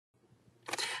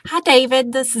Hi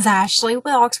David, this is Ashley with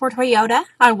Oxmoor Toyota.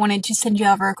 I wanted to send you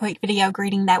over a quick video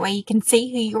greeting, that way you can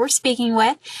see who you were speaking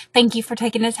with. Thank you for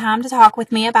taking the time to talk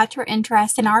with me about your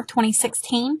interest in our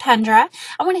 2016 Tundra.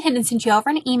 I went ahead and sent you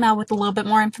over an email with a little bit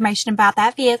more information about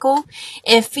that vehicle.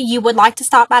 If you would like to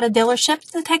stop by the dealership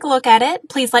to take a look at it,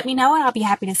 please let me know and I'll be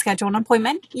happy to schedule an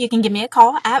appointment. You can give me a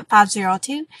call at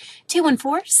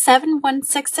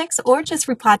 502-214-7166 or just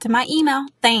reply to my email.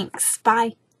 Thanks.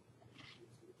 Bye.